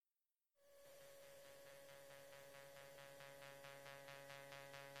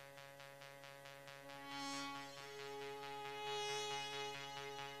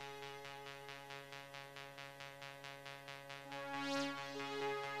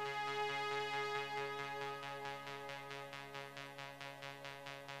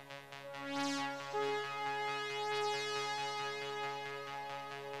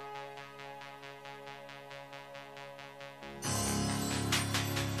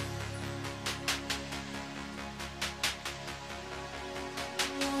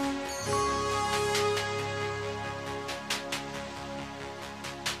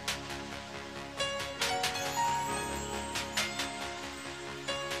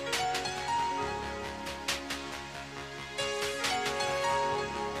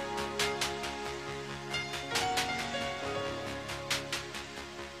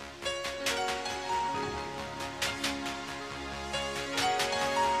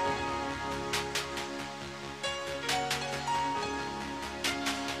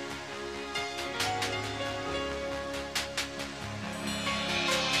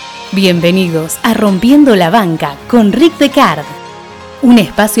Bienvenidos a Rompiendo la Banca con Rick Decard, un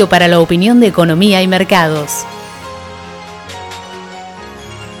espacio para la opinión de economía y mercados.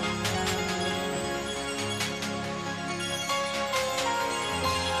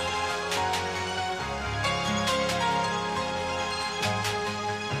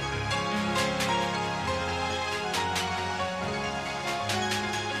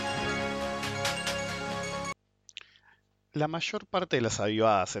 La mayor parte de las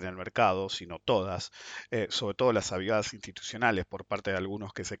avivadas en el mercado, si no todas, sobre todo las avivadas institucionales por parte de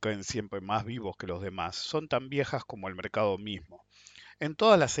algunos que se creen siempre más vivos que los demás, son tan viejas como el mercado mismo. En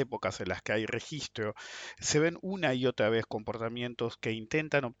todas las épocas en las que hay registro, se ven una y otra vez comportamientos que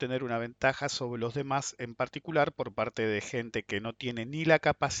intentan obtener una ventaja sobre los demás, en particular por parte de gente que no tiene ni la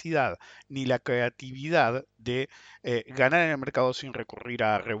capacidad ni la creatividad de ganar en el mercado sin recurrir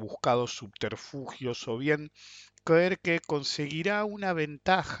a rebuscados subterfugios o bien creer que conseguirá una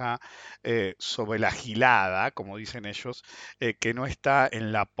ventaja sobre la gilada, como dicen ellos, que no está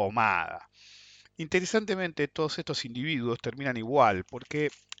en la pomada. Interesantemente, todos estos individuos terminan igual, porque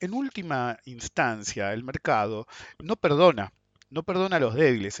en última instancia el mercado no perdona, no perdona a los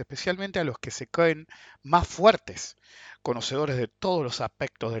débiles, especialmente a los que se creen más fuertes, conocedores de todos los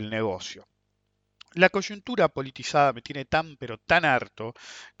aspectos del negocio. La coyuntura politizada me tiene tan pero tan harto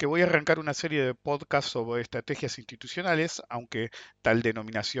que voy a arrancar una serie de podcasts sobre estrategias institucionales, aunque tal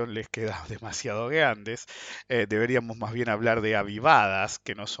denominación les queda demasiado grandes. Deberíamos más bien hablar de avivadas,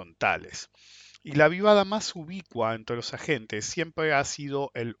 que no son tales. Y la avivada más ubicua entre los agentes siempre ha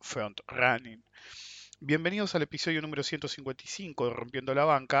sido el front running. Bienvenidos al episodio número 155 de Rompiendo la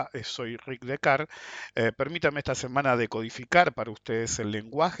Banca. Soy Rick Decard. Permítanme esta semana decodificar para ustedes el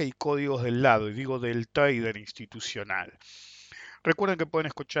lenguaje y códigos del lado, y digo del trader institucional. Recuerden que pueden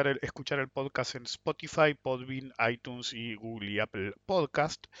escuchar el podcast en Spotify, Podbean, iTunes y Google y Apple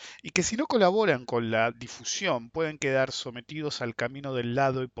Podcast, y que si no colaboran con la difusión pueden quedar sometidos al camino del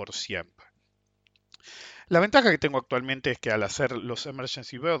lado y por siempre. La ventaja que tengo actualmente es que al hacer los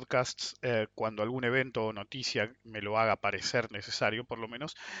emergency broadcasts, cuando algún evento o noticia me lo haga parecer necesario, por lo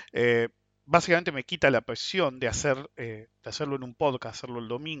menos, eh, básicamente me quita la presión de hacerlo en un podcast, hacerlo el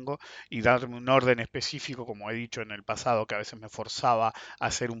domingo y darme un orden específico, como he dicho en el pasado, que a veces me forzaba a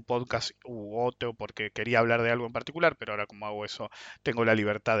hacer un podcast u otro porque quería hablar de algo en particular, pero ahora como hago eso, tengo la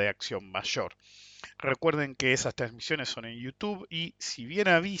libertad de acción mayor. Recuerden que esas transmisiones son en YouTube y, si bien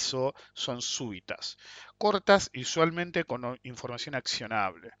aviso, son súbitas, cortas y usualmente con información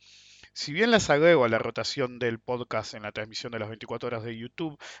accionable. Si bien las agrego a la rotación del podcast en la transmisión de las 24 horas de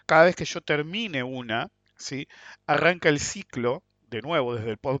YouTube, cada vez que yo termine una, ¿sí? Arranca el ciclo de nuevo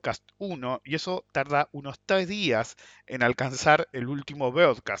desde el podcast 1 y eso tarda unos 3 días en alcanzar el último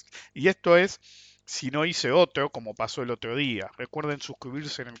broadcast. Y esto es si no hice otro, como pasó el otro día. Recuerden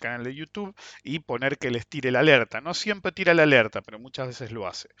suscribirse en el canal de YouTube y poner que les tire la alerta. No siempre tira la alerta, pero muchas veces lo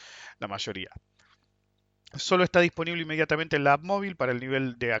hace, la mayoría. Solo está disponible inmediatamente en la app móvil para el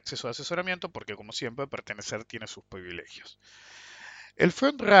nivel de acceso de asesoramiento, porque como siempre, pertenecer tiene sus privilegios. El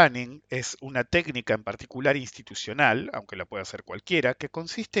front running es una técnica en particular institucional, aunque la puede hacer cualquiera, que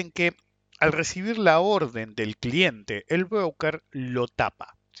consiste en que al recibir la orden del cliente, el broker lo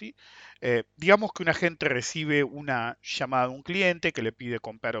tapa. ¿Sí? Digamos que un agente recibe una llamada de un cliente que le pide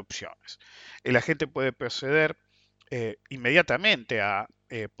comprar opciones. El agente puede proceder inmediatamente a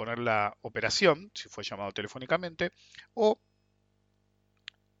poner la operación, si fue llamado telefónicamente, o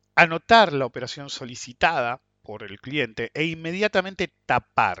anotar la operación solicitada por el cliente e inmediatamente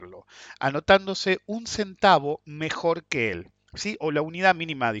taparlo, anotándose un centavo mejor que él. ¿Sí? O la unidad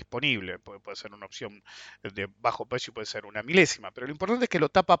mínima disponible, puede ser una opción de bajo precio, puede ser una milésima, pero lo importante es que lo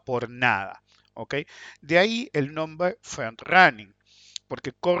tapa por nada. ¿Ok? De ahí el nombre front running,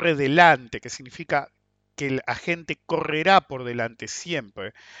 porque corre delante, que significa que el agente correrá por delante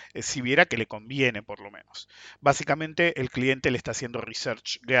siempre, si viera que le conviene por lo menos. Básicamente el cliente le está haciendo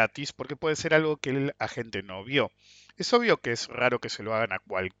research gratis porque puede ser algo que el agente no vio. Es obvio que es raro que se lo hagan a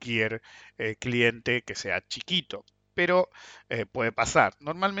cualquier cliente que sea chiquito, pero puede pasar.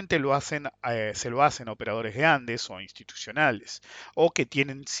 Normalmente se lo hacen a operadores grandes o institucionales o que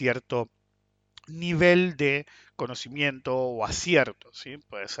tienen cierto nivel de conocimiento o acierto, ¿sí?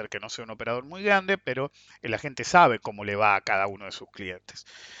 Puede ser que no sea un operador muy grande, pero el agente sabe cómo le va a cada uno de sus clientes.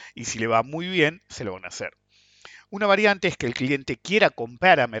 Y si le va muy bien, se lo van a hacer. Una variante es que el cliente quiera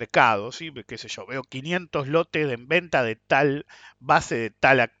comprar a mercado, ¿sí? Qué sé yo, veo 500 lotes en venta de tal base de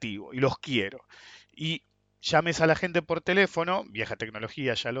tal activo y los quiero. Y llames a la gente por teléfono, vieja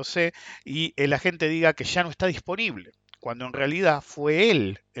tecnología, ya lo sé, y el agente diga que ya no está disponible. cuando en realidad fue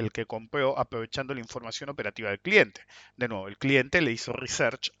él el que compró aprovechando la información operativa del cliente. De nuevo, el cliente le hizo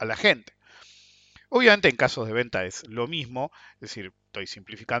research a la gente. Obviamente en casos de venta es lo mismo, es decir, estoy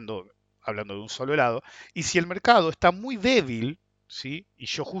simplificando hablando de un solo lado, y si el mercado está muy débil, ¿sí? Y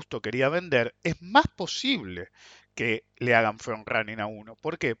yo justo quería vender, es más posible que le hagan front running a uno.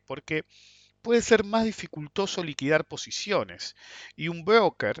 ¿Por qué? Porque puede ser más dificultoso liquidar posiciones y un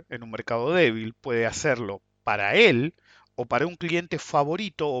broker en un mercado débil puede hacerlo para él o para un cliente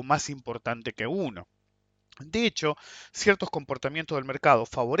favorito o más importante que uno. De hecho, ciertos comportamientos del mercado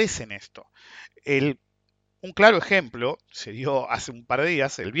favorecen esto. El, un claro ejemplo se dio hace un par de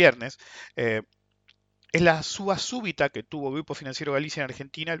días, el viernes, eh, es la suba súbita que tuvo Grupo Financiero Galicia en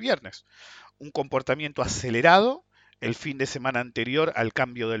Argentina el viernes. Un comportamiento acelerado el fin de semana anterior al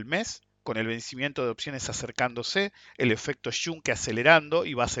cambio del mes, con el vencimiento de opciones acercándose, el efecto Juncker acelerando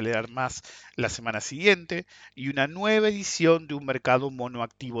y va a acelerar más la semana siguiente, y una nueva edición de un mercado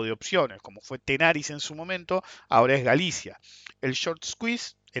monoactivo de opciones, como fue Tenaris en su momento, ahora es Galicia. El short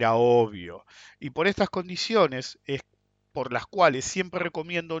squeeze era obvio, y por estas condiciones es por las cuales siempre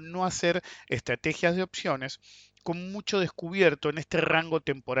recomiendo no hacer estrategias de opciones con mucho descubierto en este rango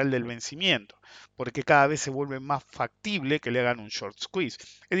temporal del vencimiento, porque cada vez se vuelve más factible que le hagan un short squeeze.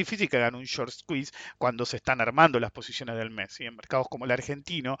 Es difícil que hagan un short squeeze cuando se están armando las posiciones del mes. Y en mercados como el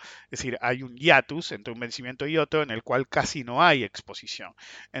argentino, es decir, hay un hiatus entre un vencimiento y otro en el cual casi no hay exposición.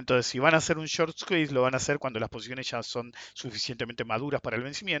 Entonces, si van a hacer un short squeeze, lo van a hacer cuando las posiciones ya son suficientemente maduras para el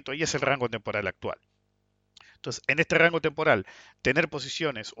vencimiento y es el rango temporal actual. Entonces, en este rango temporal, tener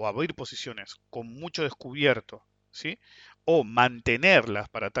posiciones o abrir posiciones con mucho descubierto, ¿sí? O mantenerlas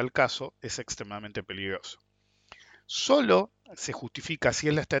para tal caso es extremadamente peligroso. Solo se justifica si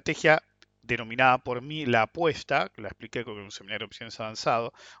es la estrategia denominada por mí la apuesta, que la expliqué en un seminario de opciones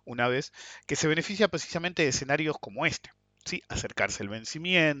avanzado una vez, que se beneficia precisamente de escenarios como este. ¿Sí? Acercarse al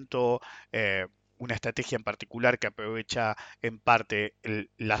vencimiento, una estrategia en particular que aprovecha en parte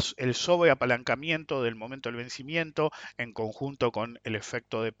el sobreapalancamiento del momento del vencimiento en conjunto con el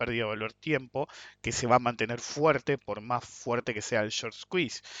efecto de pérdida de valor tiempo que se va a mantener fuerte por más fuerte que sea el short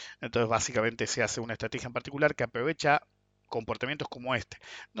squeeze. Entonces básicamente se hace una estrategia en particular que aprovecha comportamientos como este.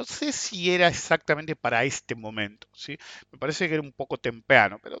 No sé si era exactamente para este momento, ¿sí? Me parece que era un poco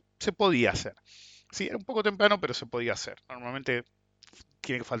temprano, pero se podía hacer. Sí, era un poco temprano, pero se podía hacer. Normalmente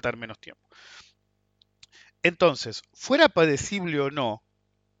tiene que faltar menos tiempo. Entonces, fuera padecible o no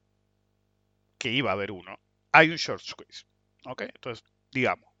que iba a haber uno, hay un short squeeze. ¿Ok? Entonces,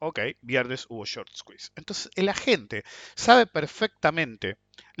 digamos, ok, viernes hubo short squeeze. Entonces, el agente sabe perfectamente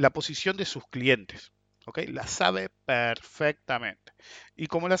la posición de sus clientes. ¿Ok? La sabe perfectamente. Y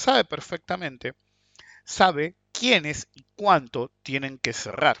como la sabe perfectamente, sabe quiénes y cuánto tienen que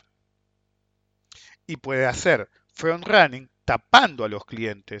cerrar. Y puede hacer front running tapando a los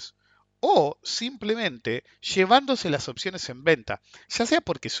clientes o simplemente llevándose las opciones en venta, ya sea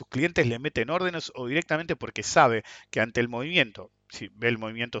porque sus clientes le meten órdenes o directamente porque sabe que ante el movimiento, si ve el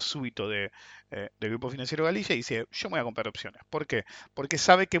movimiento súbito de Grupo Financiero Galicia, dice, yo me voy a comprar opciones. ¿Por qué? Porque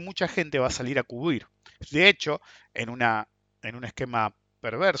sabe que mucha gente va a salir a cubrir. De hecho, en un esquema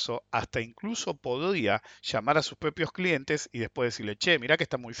perverso, hasta incluso podría llamar a sus propios clientes y después decirle, che, mirá que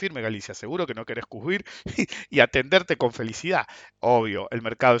está muy firme Galicia, seguro que no querés cubrir y atenderte con felicidad. Obvio, el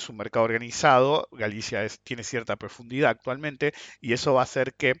mercado es un mercado organizado, Galicia tiene cierta profundidad actualmente y eso va a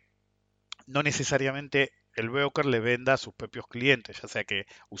hacer que no necesariamente el broker le venda a sus propios clientes, ya sea que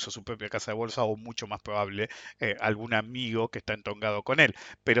usó su propia casa de bolsa o mucho más probable algún amigo que está entongado con él.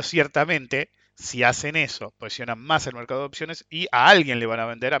 Pero ciertamente, si hacen eso, presionan más el mercado de opciones y a alguien le van a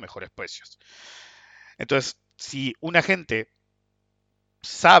vender a mejores precios. Entonces, si un agente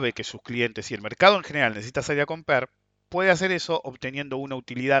sabe que sus clientes y el mercado en general necesita salir a comprar, puede hacer eso obteniendo una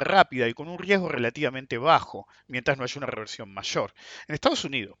utilidad rápida y con un riesgo relativamente bajo, mientras no haya una reversión mayor. En Estados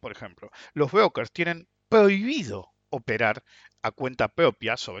Unidos, por ejemplo, los brokers tienen prohibido operar a cuenta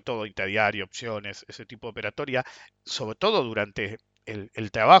propia, sobre todo interdiario, opciones, ese tipo de operatoria, sobre todo durante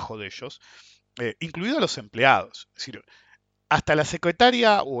el trabajo de ellos, incluidos los empleados. Es decir, hasta la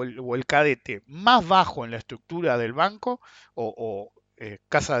secretaria o el cadete más bajo en la estructura del banco o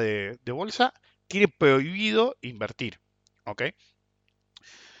casa de bolsa tiene prohibido invertir. ¿Ok?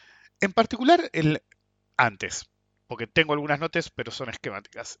 En particular, antes, porque tengo algunas notas, pero son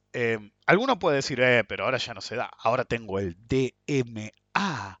esquemáticas. Alguno puede decir, pero ahora ya no se da. Ahora tengo el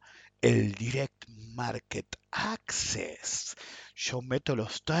DMA, el Direct Market Access. Yo meto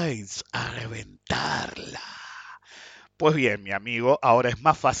los trades a reventarla. Pues bien, mi amigo, ahora es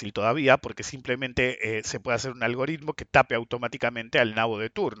más fácil todavía porque simplemente se puede hacer un algoritmo que tape automáticamente al nabo de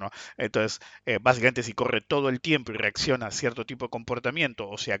turno. Entonces, básicamente si corre todo el tiempo y reacciona a cierto tipo de comportamiento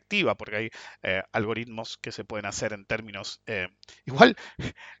o se activa, porque hay algoritmos que se pueden hacer en términos... igual,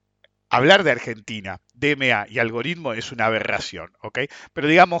 hablar de Argentina, DMA y algoritmo es una aberración, ¿ok? Pero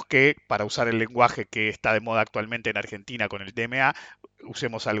digamos que para usar el lenguaje que está de moda actualmente en Argentina con el DMA,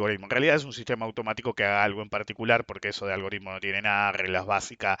 usemos algoritmo. En realidad es un sistema automático que haga algo en particular, porque eso de algoritmo no tiene nada, reglas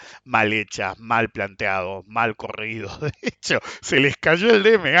básicas, mal hechas, mal planteados, mal corridos. De hecho, se les cayó el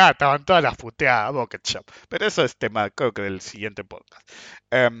DMA, estaban todas las puteadas, Bucket Shop. Pero eso es tema, creo que del siguiente podcast.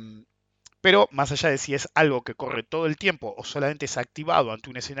 Um, pero más allá de si es algo que corre todo el tiempo o solamente es activado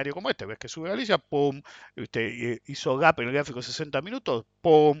ante un escenario como este, ves que sube Galicia, ¡pum! Usted hizo gap en el gráfico 60 minutos,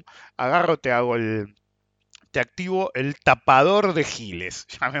 ¡pum! Agarro, te activo el tapador de giles,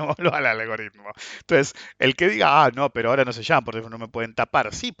 llamémoslo al algoritmo. Entonces, el que diga, no, pero ahora no se llama, por teléfono no me pueden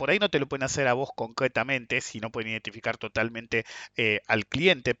tapar. Sí, por ahí no te lo pueden hacer a vos concretamente, si no pueden identificar totalmente al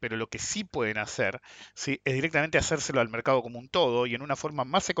cliente, pero lo que sí pueden hacer, ¿sí? Es directamente hacérselo al mercado como un todo y en una forma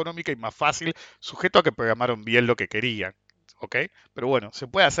más económica y más fácil, sujeto a que programaron bien lo que querían. ¿Ok? Pero bueno, se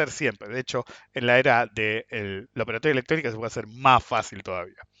puede hacer siempre. De hecho, en la era de la operatoria electrónica se puede hacer más fácil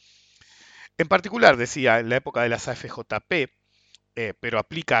todavía. En particular, decía, en la época de las AFJP, pero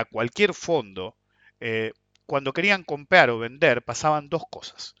aplica a cualquier fondo, eh, cuando querían comprar o vender pasaban dos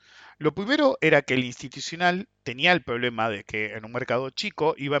cosas. Lo primero era que el institucional tenía el problema de que en un mercado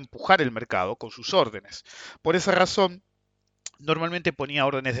chico iba a empujar el mercado con sus órdenes. Por esa razón, normalmente ponía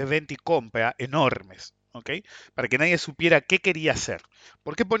órdenes de venta y compra enormes, ¿ok? Para que nadie supiera qué quería hacer.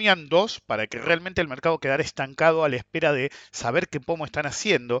 ¿Por qué ponían dos? Para que realmente el mercado quedara estancado a la espera de saber qué pomo están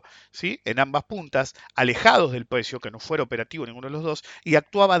haciendo, ¿sí? En ambas puntas, alejados del precio, que no fuera operativo ninguno de los dos, y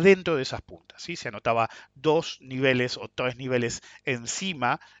actuaba dentro de esas puntas, ¿sí? Se anotaba dos niveles o tres niveles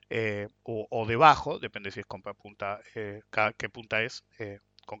encima o debajo, depende si es compra punta, qué punta es.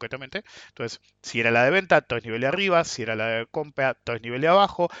 Concretamente. Entonces, si era la de venta, tres niveles arriba, si era la de compra, tres niveles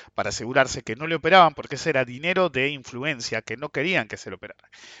abajo, para asegurarse que no le operaban, porque ese era dinero de influencia que no querían que se le operara.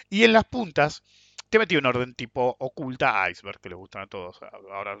 Y en las puntas, te metí un orden tipo oculta iceberg, que les gustan a todos.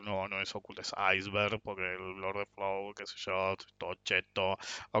 Ahora no es oculta, es iceberg, porque el order flow, qué sé yo, todo cheto.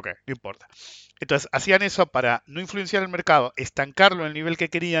 Ok, no importa. Entonces, hacían eso para no influenciar el mercado, estancarlo en el nivel que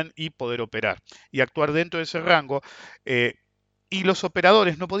querían y poder operar. Y actuar dentro de ese rango. Y los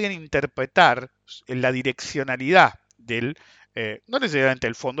operadores no podían interpretar la direccionalidad del, no necesariamente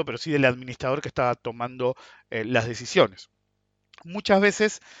el fondo, pero sí del administrador que estaba tomando las decisiones. Muchas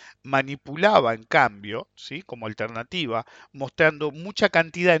veces manipulaba, en cambio, ¿sí? Como alternativa, mostrando mucha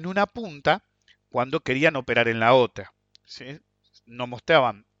cantidad en una punta cuando querían operar en la otra. ¿Sí? No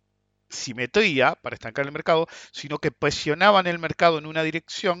mostraban simetría para estancar el mercado, sino que presionaban el mercado en una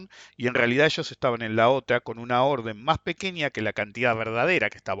dirección y en realidad ellos estaban en la otra con una orden más pequeña que la cantidad verdadera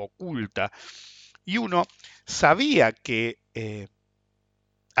que estaba oculta. Y uno sabía que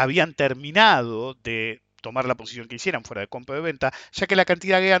habían terminado de tomar la posición que hicieran fuera de compra o de venta, ya que la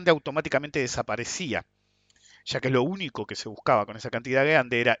cantidad grande automáticamente desaparecía, ya que lo único que se buscaba con esa cantidad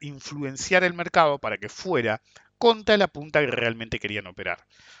grande era influenciar el mercado para que fuera contra la punta que realmente querían operar.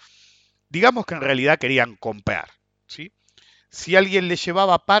 Digamos que en realidad querían comprar, ¿sí? Si alguien le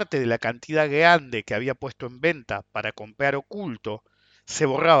llevaba parte de la cantidad grande que había puesto en venta para comprar oculto, se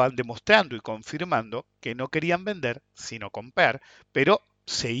borraban demostrando y confirmando que no querían vender, sino comprar, pero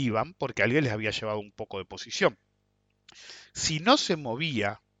se iban porque alguien les había llevado un poco de posición. Si no se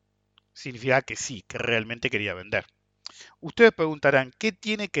movía, significaba que sí, que realmente quería vender. Ustedes preguntarán, ¿qué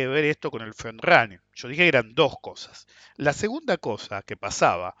tiene que ver esto con el frontrunner? Yo dije que eran dos cosas. La segunda cosa que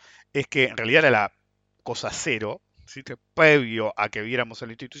pasaba es que en realidad era la cosa cero, ¿sí? Que previo a que viéramos el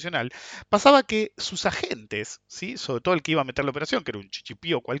institucional, pasaba que sus agentes, ¿sí? Sobre todo el que iba a meter la operación, que era un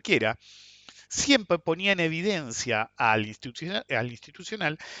chichipío cualquiera, siempre ponía en evidencia al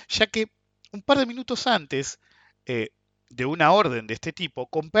institucional, ya que un par de minutos antes eh, de una orden de este tipo,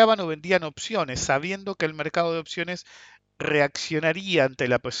 compraban o vendían opciones sabiendo que el mercado de opciones reaccionaría ante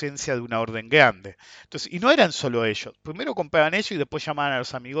la presencia de una orden grande. Entonces, y no eran solo ellos. Primero compraban ellos y después llamaban a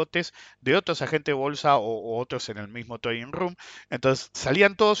los amigotes de otros agentes de bolsa o otros en el mismo trading room. Entonces,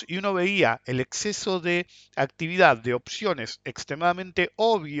 salían todos y uno veía el exceso de actividad de opciones extremadamente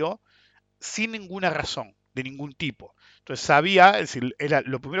obvio sin ninguna razón, de ningún tipo. Entonces sabía, es decir,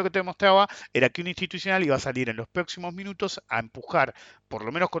 lo primero que te demostraba era que un institucional iba a salir en los próximos minutos a empujar, por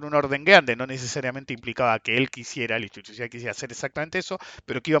lo menos con un orden grande, no necesariamente implicaba que él quisiera, el institucional quisiera hacer exactamente eso,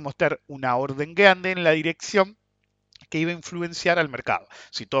 pero que iba a mostrar una orden grande en la dirección que iba a influenciar al mercado.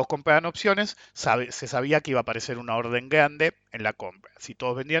 Si todos compraban opciones, se sabía que iba a aparecer una orden grande en la compra. Si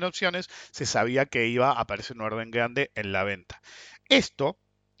todos vendían opciones, se sabía que iba a aparecer una orden grande en la venta. Esto,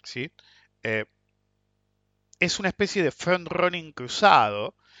 ¿sí? Eh, es una especie de front-running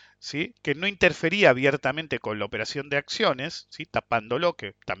cruzado, ¿sí? Que no interfería abiertamente con la operación de acciones, ¿sí? Tapándolo,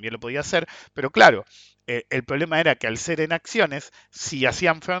 que también lo podía hacer, pero claro, el problema era que al ser en acciones, si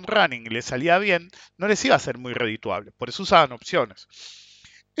hacían front-running y les salía bien, no les iba a ser muy redituable, por eso usaban opciones.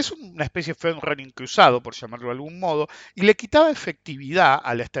 Es una especie de front-running cruzado, por llamarlo de algún modo, y le quitaba efectividad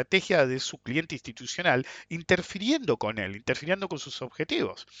a la estrategia de su cliente institucional, interfiriendo con él, interfiriendo con sus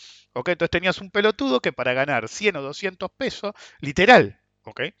objetivos. ¿Ok? Entonces tenías un pelotudo que para ganar 100 o 200 pesos, literal,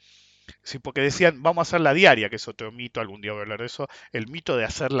 ¿ok? Sí, porque decían, vamos a hacer la diaria, que es otro mito, algún día voy a hablar de eso, el mito de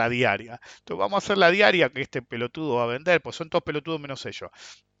hacer la diaria. Entonces vamos a hacer la diaria que este pelotudo va a vender, pues son todos pelotudos menos ellos.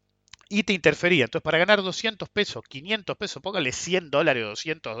 Y te interfería. Entonces, para ganar 200 pesos, 500 pesos, póngale $100 o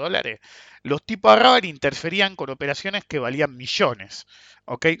 $200, los tipos agarraban e interferían con operaciones que valían millones,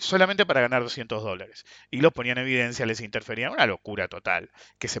 ¿ok? Solamente para ganar $200. Y los ponían en evidencia, les interferían. Una locura total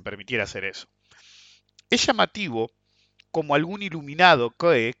que se permitiera hacer eso. Es llamativo como algún iluminado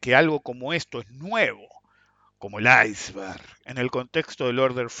cree que algo como esto es nuevo, como el iceberg, en el contexto del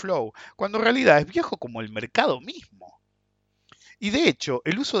order flow, cuando en realidad es viejo como el mercado mismo. Y de hecho,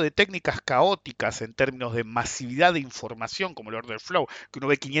 el uso de técnicas caóticas en términos de masividad de información, como el order flow, que uno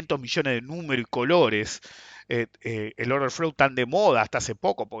ve 500 millones de números y colores, el order flow tan de moda hasta hace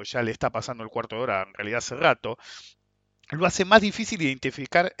poco, porque ya le está pasando el cuarto de hora, en realidad hace rato, lo hace más difícil de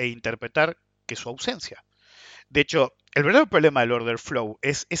identificar e interpretar que su ausencia. De hecho, el verdadero problema del order flow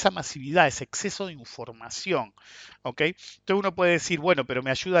es esa masividad, ese exceso de información. ¿Ok? Entonces uno puede decir, bueno, pero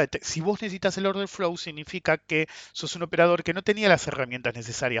me ayuda. Si vos necesitas el order flow, significa que sos un operador que no tenía las herramientas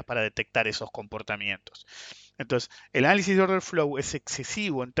necesarias para detectar esos comportamientos. Entonces, el análisis de order flow es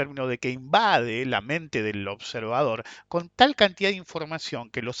excesivo en términos de que invade la mente del observador con tal cantidad de información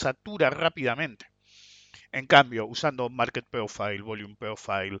que lo satura rápidamente. En cambio, usando Market Profile, Volume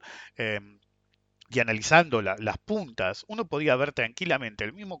Profile, eh, y analizando las puntas, uno podía ver tranquilamente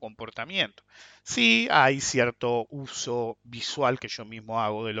el mismo comportamiento. Sí, hay cierto uso visual que yo mismo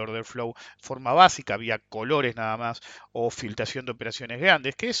hago del order flow, forma básica, vía colores nada más, o filtración de operaciones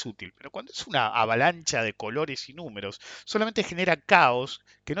grandes, que es útil, pero cuando es una avalancha de colores y números, solamente genera caos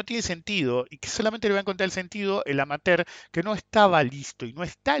que no tiene sentido y que solamente le va a encontrar el sentido el amateur que no estaba listo y no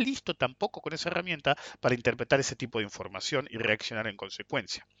está listo tampoco con esa herramienta para interpretar ese tipo de información y reaccionar en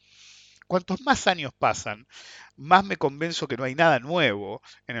consecuencia. Cuantos más años pasan, más me convenzo que no hay nada nuevo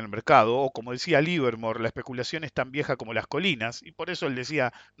en el mercado, o como decía Livermore, la especulación es tan vieja como las colinas, y por eso él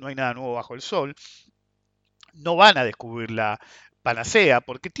decía, no hay nada nuevo bajo el sol. No van a descubrir la panacea,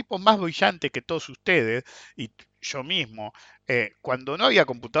 porque tipos más brillantes que todos ustedes, y yo mismo, cuando no había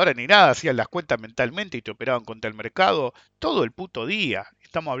computadora ni nada, hacían las cuentas mentalmente y te operaban contra el mercado todo el puto día.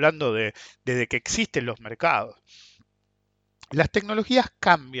 Estamos hablando desde que existen los mercados. Las tecnologías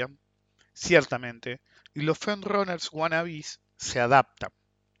cambian, ciertamente, y los frontrunners wannabes se adaptan.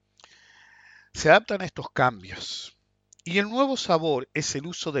 Se adaptan a estos cambios. Y el nuevo sabor es el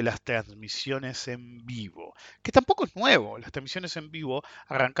uso de las transmisiones en vivo, que tampoco es nuevo. Las transmisiones en vivo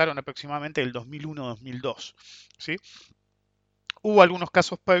arrancaron aproximadamente el 2001-2002. ¿Sí? Hubo algunos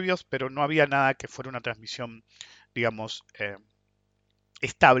casos previos, pero no había nada que fuera una transmisión, digamos,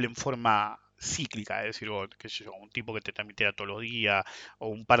 estable en forma cíclica, es decir, qué sé yo, un tipo que te transmitiera todos los días o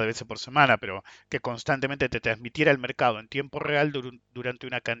un par de veces por semana, pero que constantemente te transmitiera el mercado en tiempo real durante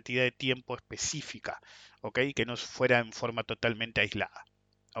una cantidad de tiempo específica, ¿ok? Que no fuera en forma totalmente aislada,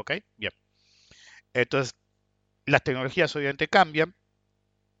 ¿ok? Bien. Entonces, las tecnologías obviamente cambian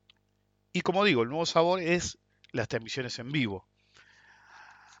y como digo, el nuevo sabor es las transmisiones en vivo.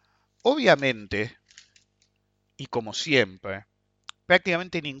 Obviamente, y como siempre,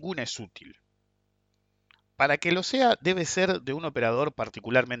 prácticamente ninguna es útil. Para que lo sea, debe ser de un operador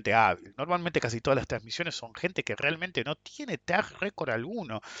particularmente hábil. Normalmente casi todas las transmisiones son gente que realmente no tiene track record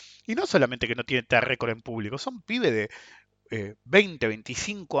alguno. Y no solamente que no tiene track record en público, son pibes de 20,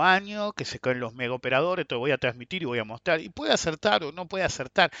 25 años que se caen los mega operadores, te voy a transmitir y voy a mostrar. Y puede acertar o no puede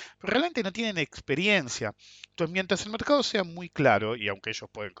acertar, pero realmente no tienen experiencia. Entonces, mientras el mercado sea muy claro, y aunque ellos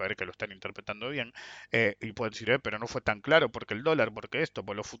pueden creer que lo están interpretando bien, y pueden decir, pero no fue tan claro porque el dólar, porque esto,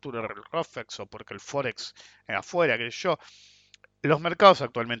 por los futuros del ROFEX o porque el Forex afuera, que yo, los mercados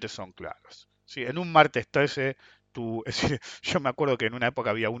actualmente son claros. ¿Sí? En un martes 13, es decir, yo me acuerdo que en una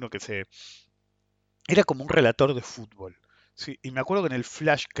época había uno que era como un relator de fútbol. Sí, y me acuerdo que en el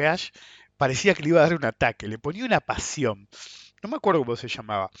Flash Crash parecía que le iba a dar un ataque, le ponía una pasión. No me acuerdo cómo se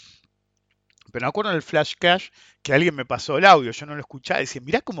llamaba. Pero me acuerdo en el Flash Cash que alguien me pasó el audio, yo no lo escuchaba, y decía,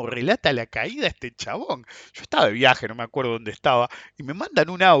 mirá cómo relata la caída este chabón. Yo estaba de viaje, no me acuerdo dónde estaba, y me mandan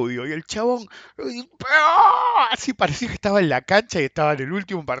un audio, y el chabón, así parecía que estaba en la cancha y estaba en el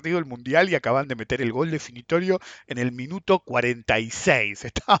último partido del Mundial y acaban de meter el gol definitorio en el minuto 46.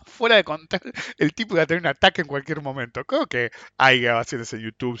 Estaba fuera de control, el tipo iba a tener un ataque en cualquier momento. Creo que hay grabaciones en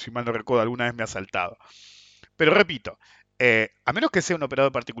YouTube, si mal no recuerdo, alguna vez me ha saltado. Pero repito, a menos que sea un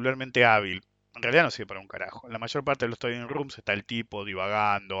operador particularmente hábil, en realidad no sirve para un carajo. En la mayor parte de los trading rooms está el tipo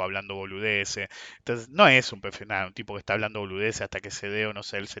divagando, hablando boludeces. Entonces, no es un profesional, un tipo que está hablando boludeces hasta que se dé o no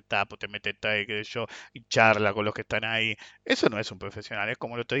sé el setup o te mete tal, qué sé yo, y charla con los que están ahí. Eso no es un profesional. Es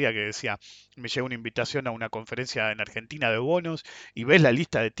como el otro día que decía, me llega una invitación a una conferencia en Argentina de bonos y ves la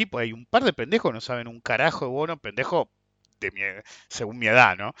lista de tipos. Hay un par de pendejos que no saben un carajo de bonos, pendejos de mi, según mi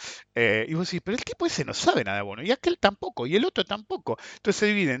edad, ¿no? Y vos decís, pero el tipo ese no sabe nada de bono, y aquel tampoco, y el otro tampoco. Entonces se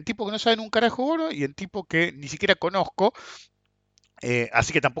divide en tipos que no saben un carajo de bono y en tipos que ni siquiera conozco,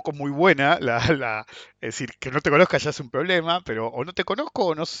 así que tampoco es muy buena, es decir, que no te conozcas ya es un problema, pero o no te conozco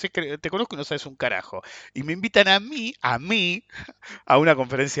o no sé, te conozco y no sabes un carajo. Y me invitan a una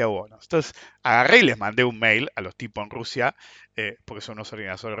conferencia de bonos. Entonces agarré y les mandé un mail a los tipos en Rusia, porque son unos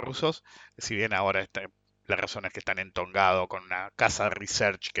organizadores rusos, si bien ahora la razón es que están entongados con una casa de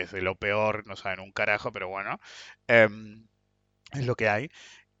research que es de lo peor, no saben un carajo, pero bueno, em, es lo que hay.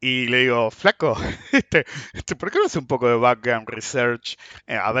 Y le digo, flaco, ¿por qué no hace un poco de background research?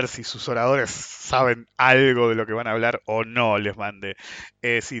 A ver si sus oradores saben algo de lo que van a hablar o no les mande.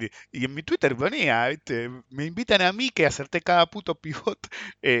 Es decir, y en mi Twitter ponía, ¿viste? Me invitan a mí que acerté cada puto pivot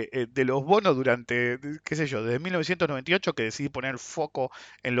de los bonos durante, qué sé yo, desde 1998 que decidí poner foco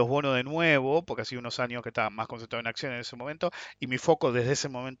en los bonos de nuevo, porque hacía unos años que estaba más concentrado en acciones en ese momento, y mi foco desde ese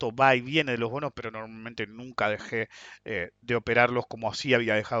momento va y viene de los bonos, pero normalmente nunca dejé de operarlos como así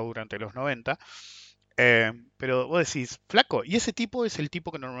había dejado durante los 90. Pero vos decís, flaco, y ese tipo es el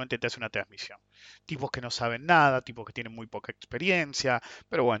tipo que normalmente te hace una transmisión. Tipos que no saben nada, tipos que tienen muy poca experiencia,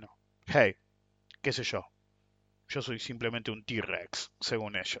 pero bueno, hey, qué sé yo. Yo soy simplemente un T-Rex,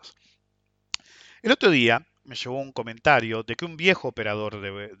 según ellos. El otro día me llegó un comentario de que un viejo operador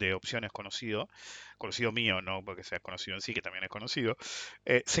de opciones conocido, conocido mío, no porque sea conocido en sí, que también es conocido,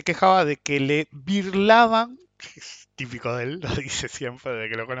 se quejaba de que le birlaban, que es típico de él, lo dice siempre desde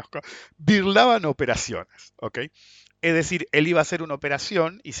que lo conozco, birlaban operaciones, ¿ok? Es decir, él iba a hacer una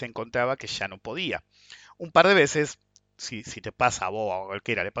operación y se encontraba que ya no podía. Un par de veces, si te pasa a vos o a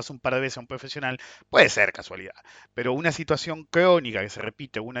cualquiera, le pasa un par de veces a un profesional, puede ser casualidad, pero una situación crónica que se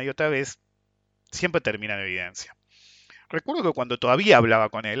repite una y otra vez, siempre termina en evidencia. Recuerdo que cuando todavía hablaba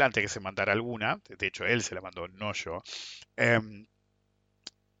con él, antes que se mandara alguna, de hecho él se la mandó, no yo, em,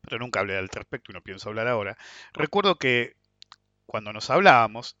 pero nunca hablé al respecto y no pienso hablar ahora, recuerdo que cuando nos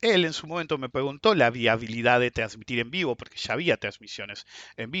hablábamos, él en su momento me preguntó la viabilidad de transmitir en vivo, porque ya había transmisiones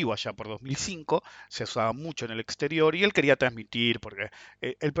en vivo allá por 2005, se usaba mucho en el exterior y él quería transmitir, porque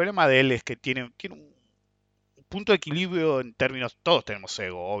el problema de él es que tiene un punto de equilibrio en términos, todos tenemos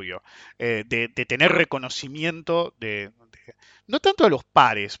ego, obvio, de tener reconocimiento no tanto de los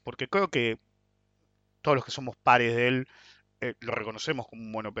pares, porque creo que todos los que somos pares de él lo reconocemos como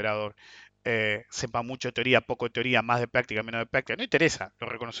un buen operador. Sepa mucho de teoría, poco de teoría, más de práctica, menos de práctica, no interesa, lo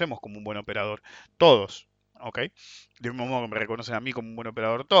reconocemos como un buen operador, todos. ¿Ok? De mismo modo que me reconocen a mí como un buen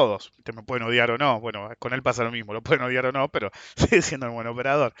operador todos. Te me pueden odiar o no. Bueno, con él pasa lo mismo. Lo pueden odiar o no, pero sigue siendo un buen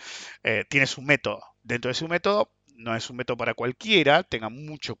operador. Tiene su método. Dentro de su método, no es un método para cualquiera. Tenga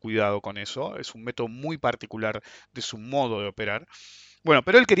mucho cuidado con eso. Es un método muy particular de su modo de operar. Bueno,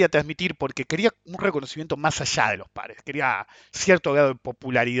 pero él quería transmitir porque quería un reconocimiento más allá de los pares, quería cierto grado de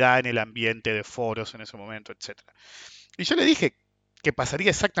popularidad en el ambiente de foros en ese momento, etcétera. Y yo le dije que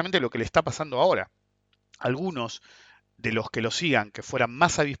pasaría exactamente lo que le está pasando ahora. Algunos de los que lo sigan, que fueran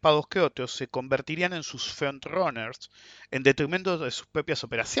más avispados que otros, se convertirían en sus frontrunners en detrimento de sus propias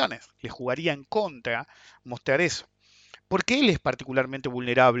operaciones. Les jugaría en contra mostrar eso. Porque él es particularmente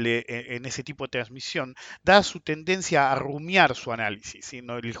vulnerable en ese tipo de transmisión, dada su tendencia a rumiar su análisis. ¿Sí?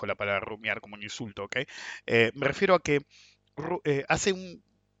 No elijo la palabra rumiar como un insulto, ¿ok? Me refiero a que hace un,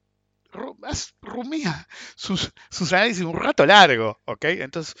 rumía sus análisis un rato largo, ¿ok?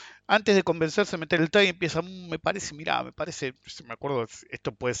 Entonces, antes de convencerse de meter el tag, empieza, me parece, mirá, me parece, me acuerdo,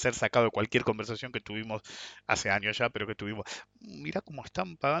 esto puede ser sacado de cualquier conversación que tuvimos hace años ya, pero que tuvimos, mirá cómo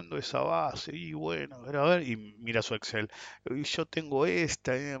están pagando esa base, y bueno, a ver, y mira su Excel, y yo tengo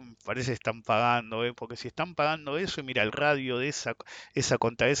esta, me parece que están pagando, porque si están pagando eso, y mira, el radio de esa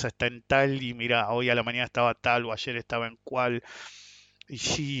contra esa está en tal, y mira, hoy a la mañana estaba tal, o ayer estaba en cual, y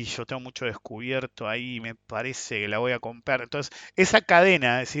sí, yo tengo mucho descubierto ahí, me parece que la voy a comprar. Entonces, esa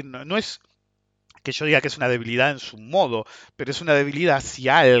cadena, es decir, no es. que yo diga que es una debilidad en su modo, pero es una debilidad si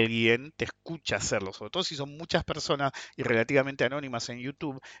alguien te escucha hacerlo, sobre todo si son muchas personas y relativamente anónimas en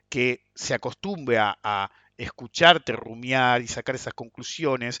YouTube, que se acostumbre a escucharte rumiar y sacar esas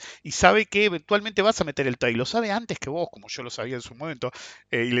conclusiones y sabe que eventualmente vas a meter el trade. Lo sabe antes que vos, como yo lo sabía en su momento,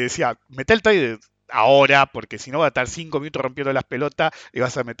 y le decía, mete el trade ahora, porque si no va a estar 5 minutos rompiendo las pelotas y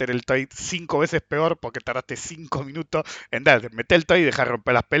vas a meter el trade 5 veces peor porque tardaste 5 minutos en dar, mete el trade y deja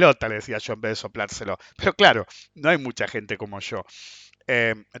romper las pelotas, le decía yo en vez de soplárselo. Pero claro, no hay mucha gente como yo.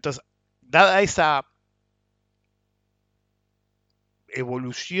 Entonces, dada esa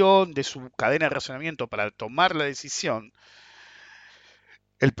evolución de su cadena de razonamiento para tomar la decisión,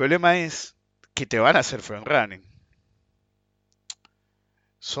 el problema es que te van a hacer front running.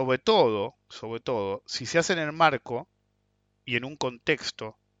 Sobre todo, si se hace en el marco y en un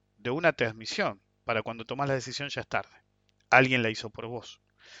contexto de una transmisión, para cuando tomas la decisión ya es tarde. Alguien la hizo por vos.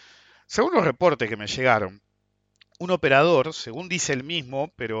 Según los reportes que me llegaron, un operador, según dice él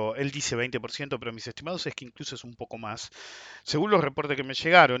mismo, pero él dice 20%, pero mis estimados es que incluso es un poco más. Según los reportes que me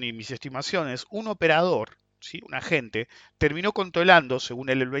llegaron y mis estimaciones, un operador, ¿sí? Un agente, terminó controlando, según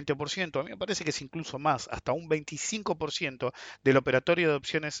él, el 20%, a mí me parece que es incluso más, hasta un 25% del operatorio de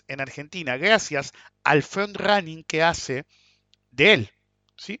opciones en Argentina, gracias al front running que hace de él,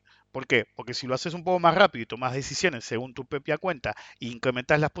 ¿sí? ¿Por qué? Porque si lo haces un poco más rápido y tomas decisiones según tu propia cuenta e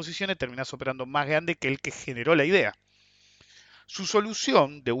incrementas las posiciones, terminas operando más grande que el que generó la idea. Su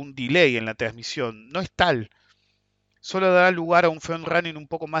solución de un delay en la transmisión no es tal, solo dará lugar a un front running un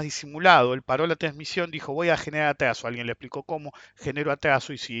poco más disimulado. Él paró la transmisión, dijo voy a generar atraso. Alguien le explicó cómo, generó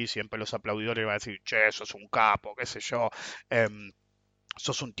atraso y sí, siempre los aplaudidores van a decir, che, sos un capo, qué sé yo,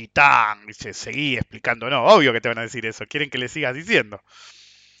 sos un titán, dice, seguí explicando. No, obvio que te van a decir eso, quieren que le sigas diciendo.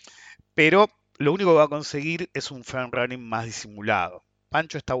 Pero lo único que va a conseguir es un front running más disimulado.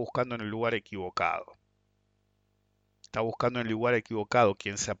 Pancho está buscando en el lugar equivocado. Está buscando en el lugar equivocado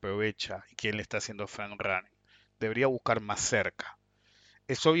quien se aprovecha y quien le está haciendo front running. Debería buscar más cerca.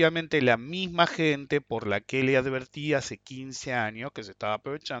 Es obviamente la misma gente por la que le advertí hace 15 años que se estaba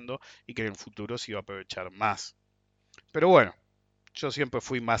aprovechando y que en el futuro se iba a aprovechar más. Pero bueno, yo siempre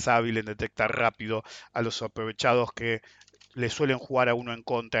fui más hábil en detectar rápido a los aprovechados que le suelen jugar a uno en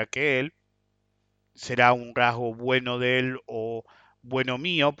contra que él. Será un rasgo bueno de él o bueno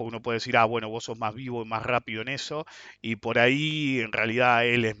mío, porque uno puede decir, ah, bueno, vos sos más vivo y más rápido en eso, y por ahí en realidad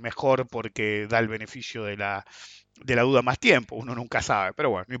él es mejor porque da el beneficio de la duda más tiempo, uno nunca sabe, pero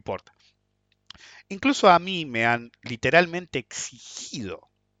bueno, no importa. Incluso a mí me han literalmente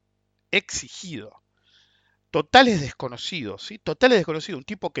exigido totales desconocidos, ¿sí? Totales desconocidos, un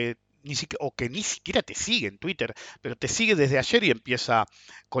tipo que ni siquiera te sigue en Twitter, pero te sigue desde ayer y empieza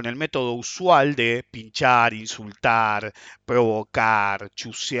con el método usual de pinchar, insultar, provocar,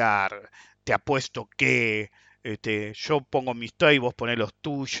 chusear, te apuesto que, yo pongo mis trades, vos ponés los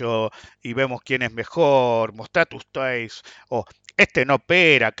tuyos y vemos quién es mejor, mostrá tus trades, o este no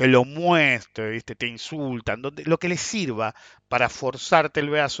opera, que lo muestre, ¿viste? Te insultan, lo que les sirva para forzarte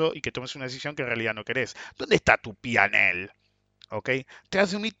el brazo y que tomes una decisión que en realidad no querés. ¿Dónde está tu pianel? ¿Ok?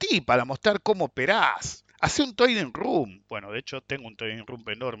 Transmití para mostrar cómo operás. Hace un trading room. Bueno, de hecho tengo un trading room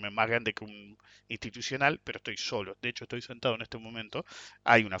enorme, más grande que un institucional, pero estoy solo. De hecho estoy sentado en este momento.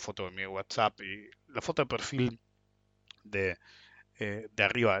 Hay una foto de mi WhatsApp y la foto de perfil de, de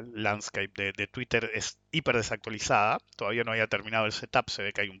arriba, landscape de Twitter es hiper desactualizada. Todavía no había terminado el setup, se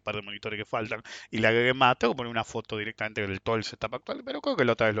ve que hay un par de monitores que faltan. Y le agregué más, tengo que poner una foto directamente del todo el setup actual, pero creo que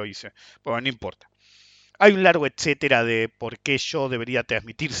la otra vez lo hice. Bueno, no importa. Hay un largo etcétera de por qué yo debería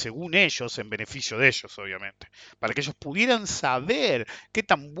transmitir según ellos, en beneficio de ellos, obviamente. Para que ellos pudieran saber qué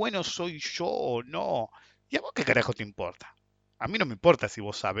tan bueno soy yo o no. ¿Y a vos qué carajo te importa? A mí no me importa si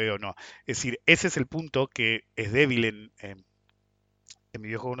vos sabés o no. Es decir, ese es el punto que es débil en mi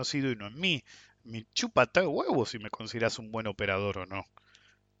viejo conocido y no en mí. Me chupa tal huevo si me consideras un buen operador o no.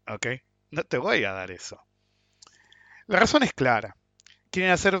 ¿Ok? No te voy a dar eso. La razón es clara.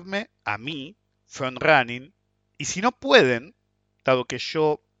 Quieren hacerme, a mí, front running, y si no pueden, dado que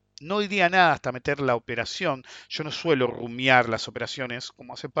yo no diría nada hasta meter la operación, yo no suelo rumiar las operaciones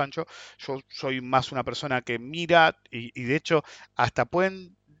como hace Pancho, yo soy más una persona que mira y de hecho hasta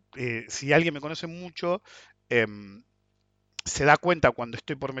pueden, si alguien me conoce mucho, em, se da cuenta cuando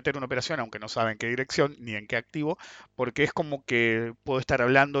estoy por meter una operación, aunque no sabe en qué dirección ni en qué activo, porque es como que puedo estar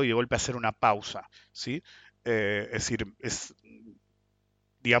hablando y de golpe hacer una pausa, ¿sí? Es decir,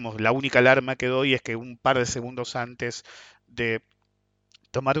 digamos, la única alarma que doy es que un par de segundos antes de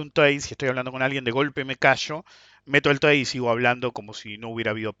tomar un trade, si estoy hablando con alguien, de golpe me callo, meto el trade y sigo hablando como si no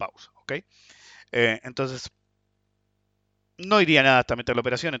hubiera habido pausa, ¿ok? Entonces, No iría nada hasta meter la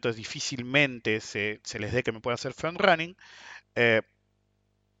operación, entonces difícilmente se les dé que me pueda hacer front running. eh,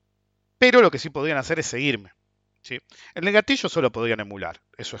 pero lo que sí podrían hacer es seguirme. ¿Sí? En el gatillo solo podrían emular,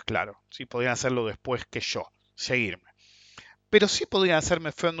 eso es claro. ¿Sí? Podrían hacerlo después que yo, seguirme. Pero sí podrían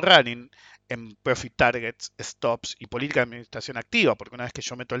hacerme front running en profit targets, stops y política de administración activa, porque una vez que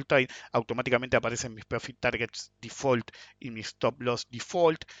yo meto el trade, automáticamente aparecen mis profit targets default y mis stop loss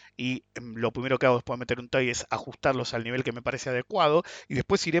default, y lo primero que hago después de meter un trade es ajustarlos al nivel que me parece adecuado, y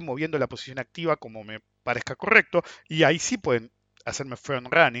después iré moviendo la posición activa como me parezca correcto, y ahí sí pueden hacerme front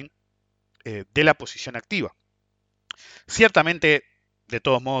running de la posición activa. Ciertamente, de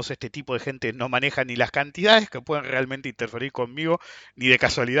todos modos, este tipo de gente no maneja ni las cantidades que pueden realmente interferir conmigo, ni de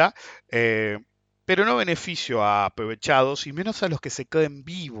casualidad, eh, pero no beneficio a aprovechados y menos a los que se queden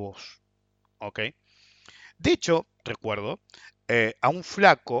vivos. ¿Ok? De hecho, recuerdo a un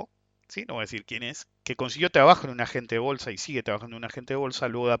flaco, ¿sí? No voy a decir quién es, que consiguió trabajo en un agente de bolsa y sigue trabajando en un agente de bolsa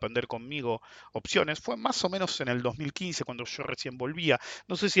luego de aprender conmigo opciones. Fue más o menos en el 2015 cuando yo recién volvía.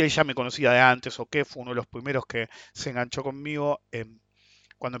 No sé si él ya me conocía de antes o qué, fue uno de los primeros que se enganchó conmigo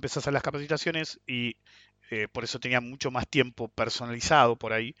cuando empecé a hacer las capacitaciones y por eso tenía mucho más tiempo personalizado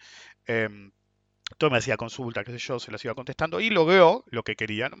por ahí. Em, todo me hacía consulta, qué sé yo, se las iba contestando y logró lo que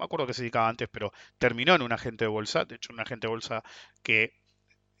quería. No me acuerdo qué se dedicaba antes, pero terminó en un agente de bolsa. De hecho, un agente de bolsa que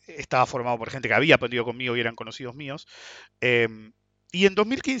estaba formado por gente que había aprendido conmigo y eran conocidos míos. Y en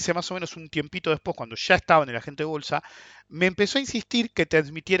 2015, más o menos un tiempito después, cuando ya estaba en el agente de bolsa, me empezó a insistir que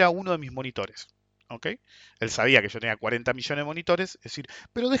transmitiera uno de mis monitores. ¿Ok? Él sabía que yo tenía 40 millones de monitores, es decir,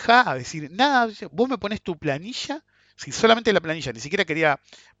 pero deja, decir, nada, vos me pones tu planilla, si solamente la planilla, ni siquiera quería,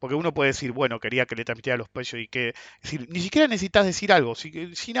 porque uno puede decir, bueno, quería que le transmitiera los precios y que, es decir, ni siquiera necesitas decir algo,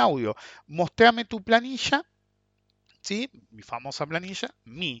 sin audio, mostrame tu planilla, ¿sí? Mi famosa planilla,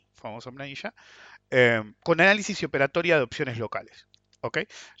 con análisis y operatoria de opciones locales. ¿Ok?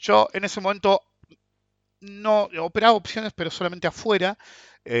 Yo en ese momento no operaba opciones, pero solamente afuera.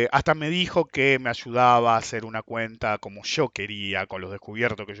 Hasta me dijo que me ayudaba a hacer una cuenta como yo quería, con los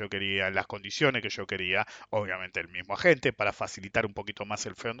descubiertos que yo quería, en las condiciones que yo quería, obviamente el mismo agente, para facilitar un poquito más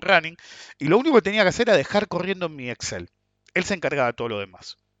el front running. Y lo único que tenía que hacer era dejar corriendo en mi Excel. Él se encargaba de todo lo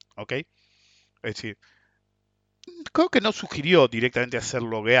demás. ¿Ok? Es decir, creo que no sugirió directamente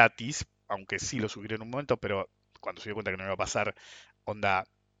hacerlo gratis, aunque sí lo sugirió en un momento, pero cuando se dio cuenta que no iba a pasar, onda,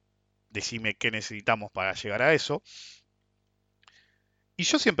 decime qué necesitamos para llegar a eso. Y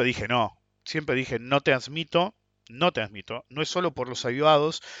yo siempre dije no, siempre dije no transmito, no transmito. No es solo por los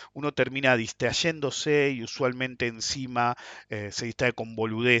avivados, uno termina distrayéndose y usualmente encima se distrae con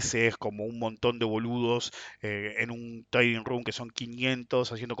boludeces, como un montón de boludos en un trading room que son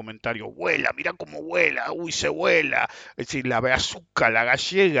 500 haciendo comentarios, vuela, mira cómo vuela, uy, se vuela. Es decir, la brazuca, la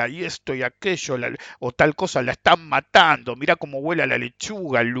gallega y esto y aquello, o tal cosa la están matando, mira cómo vuela la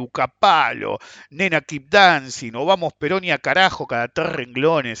lechuga, el lucapalo, nena keep dancing, o vamos Peroni a carajo cada 3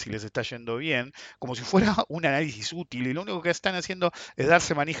 renglones y les está yendo bien, como si fuera un análisis útil, y lo único que están haciendo es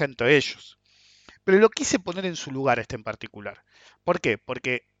darse manija entre ellos. Pero lo quise poner en su lugar este en particular. ¿Por qué?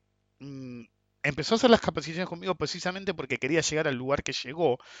 Porque mm, empezó a hacer las capacitaciones conmigo precisamente porque quería llegar al lugar que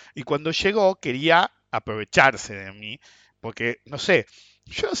llegó, y cuando llegó quería aprovecharse de mí, porque, no sé,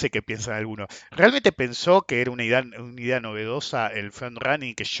 yo no sé qué piensan algunos. ¿Realmente pensó que era una idea novedosa el front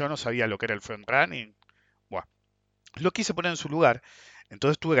running, que yo no sabía lo que era el front running? Bueno, lo quise poner en su lugar,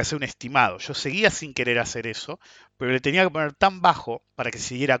 entonces tuve que hacer un estimado. Yo seguía sin querer hacer eso, pero le tenía que poner tan bajo para que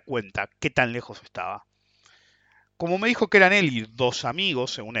se diera cuenta qué tan lejos estaba. Como me dijo que eran él y dos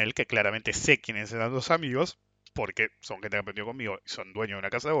amigos, según él, que claramente sé quiénes eran dos amigos, porque son gente que aprendió conmigo y son dueños de una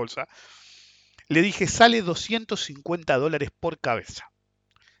casa de bolsa, le dije, sale $250 por cabeza.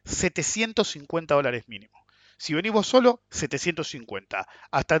 $750 mínimo. Si venís vos solo, 750.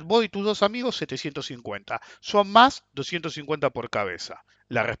 Hasta vos y tus dos amigos, 750. Son más, 250 por cabeza.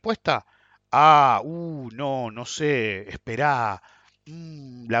 La respuesta, no, no sé, esperá.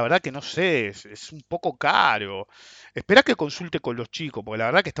 La verdad que no sé, es un poco caro. Esperá que consulte con los chicos, porque la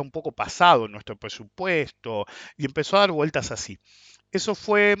verdad que está un poco pasado en nuestro presupuesto. Y empezó a dar vueltas así. Eso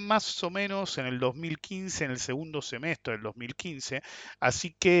fue más o menos en el 2015, en el segundo semestre del 2015,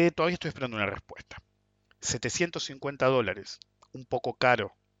 así que todavía estoy esperando una respuesta. $750, un poco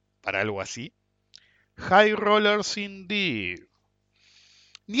caro para algo así. High Rollers Indeed.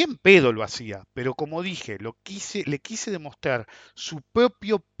 Ni en pedo lo hacía, pero como dije, le quise demostrar su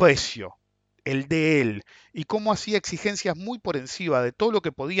propio precio, el de él, y cómo hacía exigencias muy por encima de todo lo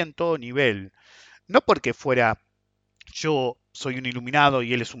que podía en todo nivel. No porque fuera yo soy un iluminado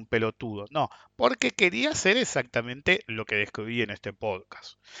y él es un pelotudo. No, porque quería hacer exactamente lo que describí en este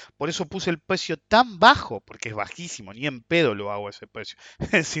podcast. Por eso puse el precio tan bajo, porque es bajísimo, ni en pedo lo hago ese precio.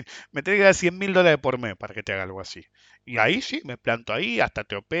 Es decir, me tenés que dar $100.000 por mes para que te haga algo así. Y ahí sí, me planto ahí, hasta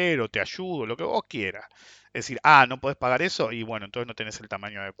te opero, te ayudo, lo que vos quieras. Es decir, no podés pagar eso y bueno, entonces no tenés el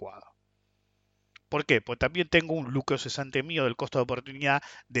tamaño adecuado. ¿Por qué? Pues también tengo un lucro cesante mío del costo de oportunidad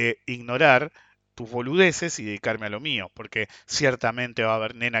de ignorar tus boludeces y dedicarme a lo mío, porque ciertamente va a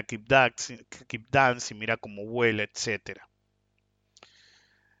haber nena keep dance y mira cómo huele, etcétera.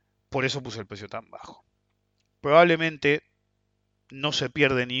 Por eso puse el precio tan bajo. Probablemente no se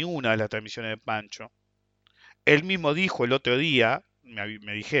pierde ni una de las transmisiones de Pancho. Él mismo dijo el otro día,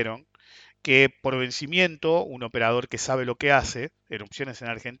 me dijeron, que por vencimiento un operador que sabe lo que hace, erupciones en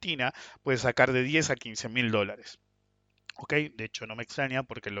Argentina, puede sacar de 10 a 15 mil dólares. ¿Ok? De hecho, no me extraña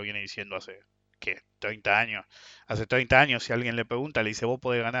porque él lo viene diciendo hace, ¿qué? 30 años. Hace 30 años, si alguien le pregunta, le dice, vos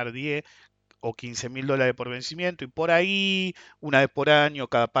podés ganar 10 o 15 mil dólares por vencimiento y por ahí, una vez por año,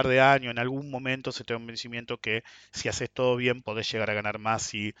 cada par de años, en algún momento se te da un vencimiento que si haces todo bien podés llegar a ganar más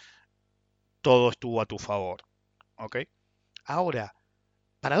si todo estuvo a tu favor. ¿Ok? Ahora,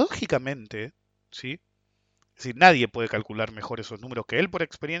 paradójicamente, ¿sí? Es decir, nadie puede calcular mejor esos números que él por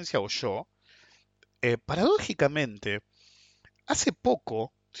experiencia o yo. Paradójicamente, hace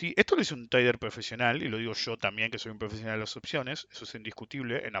poco, ¿sí? Esto lo hizo un trader profesional, y lo digo yo también que soy un profesional de las opciones, eso es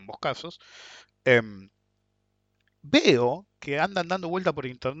indiscutible en ambos casos. em, Veo que andan dando vuelta por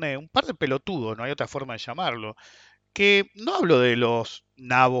internet un par de pelotudos, no hay otra forma de llamarlo, que no hablo de los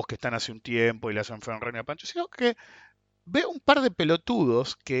nabos que están hace un tiempo y le hacen Fernández a Pancho, sino que veo un par de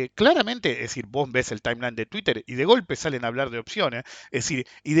pelotudos que claramente, es decir, vos ves el timeline de Twitter y de golpe salen a hablar de opciones, es decir,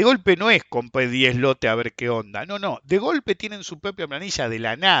 y de golpe no es compré 10 lote a ver qué onda, no, no, de golpe tienen su propia planilla de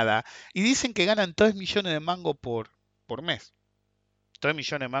la nada y dicen que ganan 3 millones de mango por mes. 3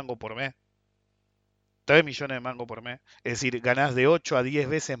 millones de mango por mes. 3 millones de mango por mes. Es decir, ganás de 8 a 10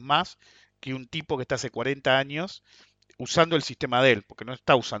 veces más que un tipo que está hace 40 años usando el sistema de él, porque no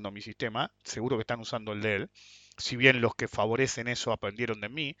está usando mi sistema, seguro que están usando el de él. Si bien los que favorecen eso aprendieron de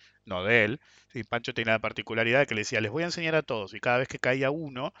mí, no de él. Sí, Pancho tenía la particularidad de que le decía, les voy a enseñar a todos, y cada vez que caía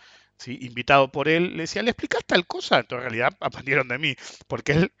uno, ¿sí? Invitado por él, le decía, ¿le explicás tal cosa? Entonces, en realidad aprendieron de mí,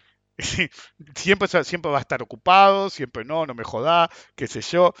 porque él sí, siempre va a estar ocupado, siempre no me jodá, qué sé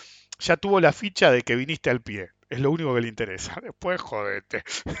yo. Ya tuvo la ficha de que viniste al pie. Es lo único que le interesa. Después, jodete.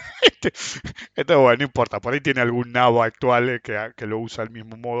 Este, Entonces, bueno, no importa, por ahí tiene algún nabo actual que lo usa del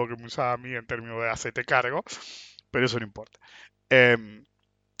mismo modo que me usaba a mí en términos de hacerte cargo, pero eso no importa. Em,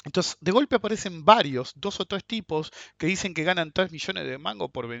 entonces, de golpe aparecen varios, 2 o 3 tipos que dicen que ganan 3 millones de mango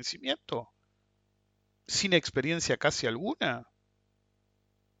por vencimiento, sin experiencia casi alguna.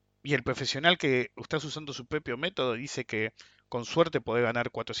 Y el profesional que está usando su propio método dice que con suerte puede ganar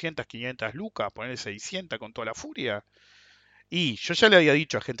 400, 500 lucas, poner 600 con toda la furia. Y yo ya le había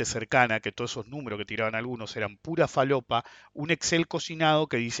dicho a gente cercana que todos esos números que tiraban algunos eran pura falopa, un Excel cocinado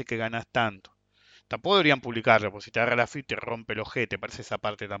que dice que ganas tanto. Tampoco deberían publicarlo, porque si te agarra la FIP te rompe el ojete, parece esa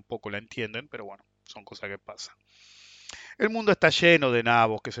parte tampoco la entienden, pero bueno, son cosas que pasan. El mundo está lleno de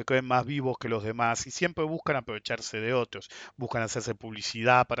nabos que se creen más vivos que los demás y siempre buscan aprovecharse de otros. Buscan hacerse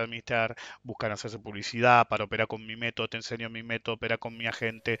publicidad para administrar, buscan hacerse publicidad para operar con mi método, te enseño mi método, opera con mi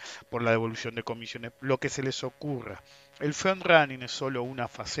agente por la devolución de comisiones, lo que se les ocurra. El front running es solo una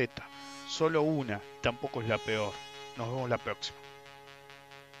faceta, solo una, tampoco es la peor. Nos vemos la próxima.